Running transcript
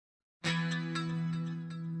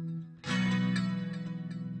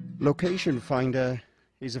Location Finder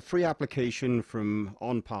is a free application from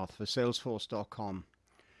OnPath for Salesforce.com.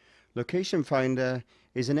 Location Finder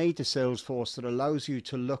is an aid to Salesforce that allows you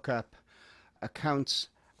to look up accounts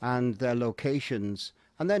and their locations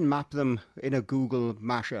and then map them in a Google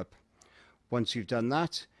mashup. Once you've done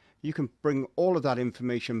that, you can bring all of that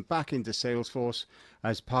information back into Salesforce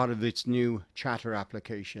as part of its new Chatter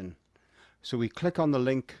application. So we click on the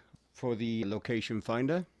link for the Location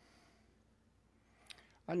Finder.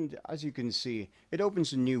 And as you can see, it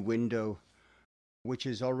opens a new window which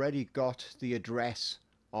has already got the address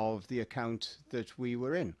of the account that we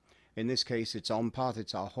were in. In this case, it's OnPath,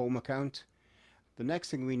 it's our home account. The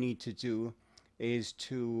next thing we need to do is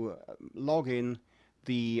to log in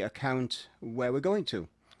the account where we're going to.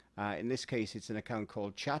 In this case, it's an account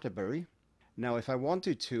called Chatterberry. Now, if I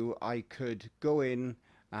wanted to, I could go in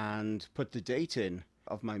and put the date in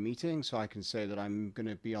of my meeting. So I can say that I'm going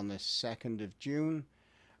to be on the 2nd of June.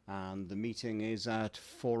 And the meeting is at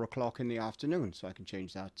 4 o'clock in the afternoon, so I can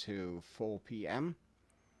change that to 4 p.m.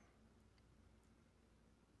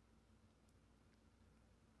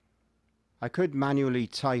 I could manually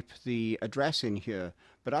type the address in here,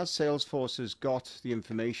 but as Salesforce has got the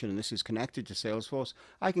information and this is connected to Salesforce,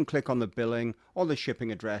 I can click on the billing or the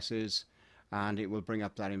shipping addresses and it will bring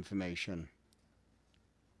up that information.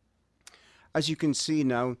 As you can see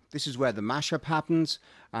now, this is where the mashup happens,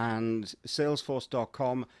 and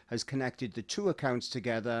Salesforce.com has connected the two accounts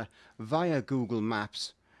together via Google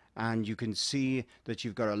Maps, and you can see that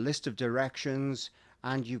you've got a list of directions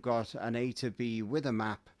and you've got an A to B with a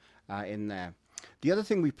map in there. The other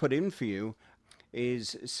thing we put in for you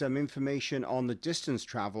is some information on the distance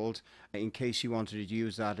traveled in case you wanted to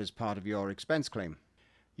use that as part of your expense claim.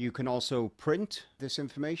 You can also print this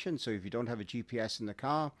information, so if you don't have a GPS in the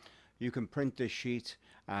car, you can print this sheet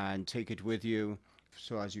and take it with you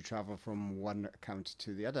so as you travel from one account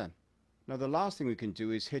to the other. Now the last thing we can do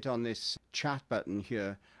is hit on this chat button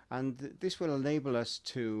here, and this will enable us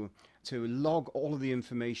to log all of the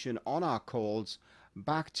information on our calls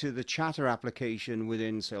back to the Chatter application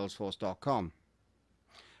within Salesforce.com.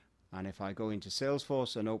 And if I go into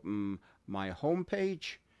Salesforce and open my home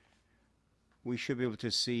page, we should be able to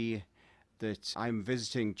see that I'm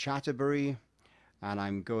visiting Chatterberry, and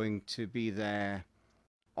I'm going to be there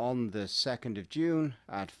on the 2nd of June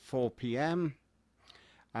at 4 p.m.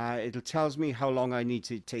 It tells me how long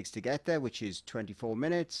it takes to get there, which is 24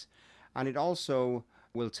 minutes. And it also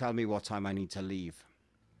will tell me what time I need to leave.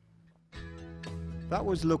 That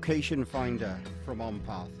was Location Finder from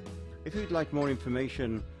OnPath. If you'd like more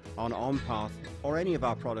information on OnPath or any of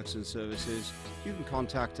our products and services, you can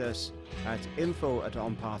contact us at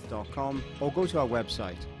info@onpath.com or go to our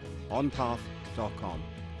website, onpath.com.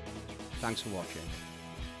 Thanks for watching.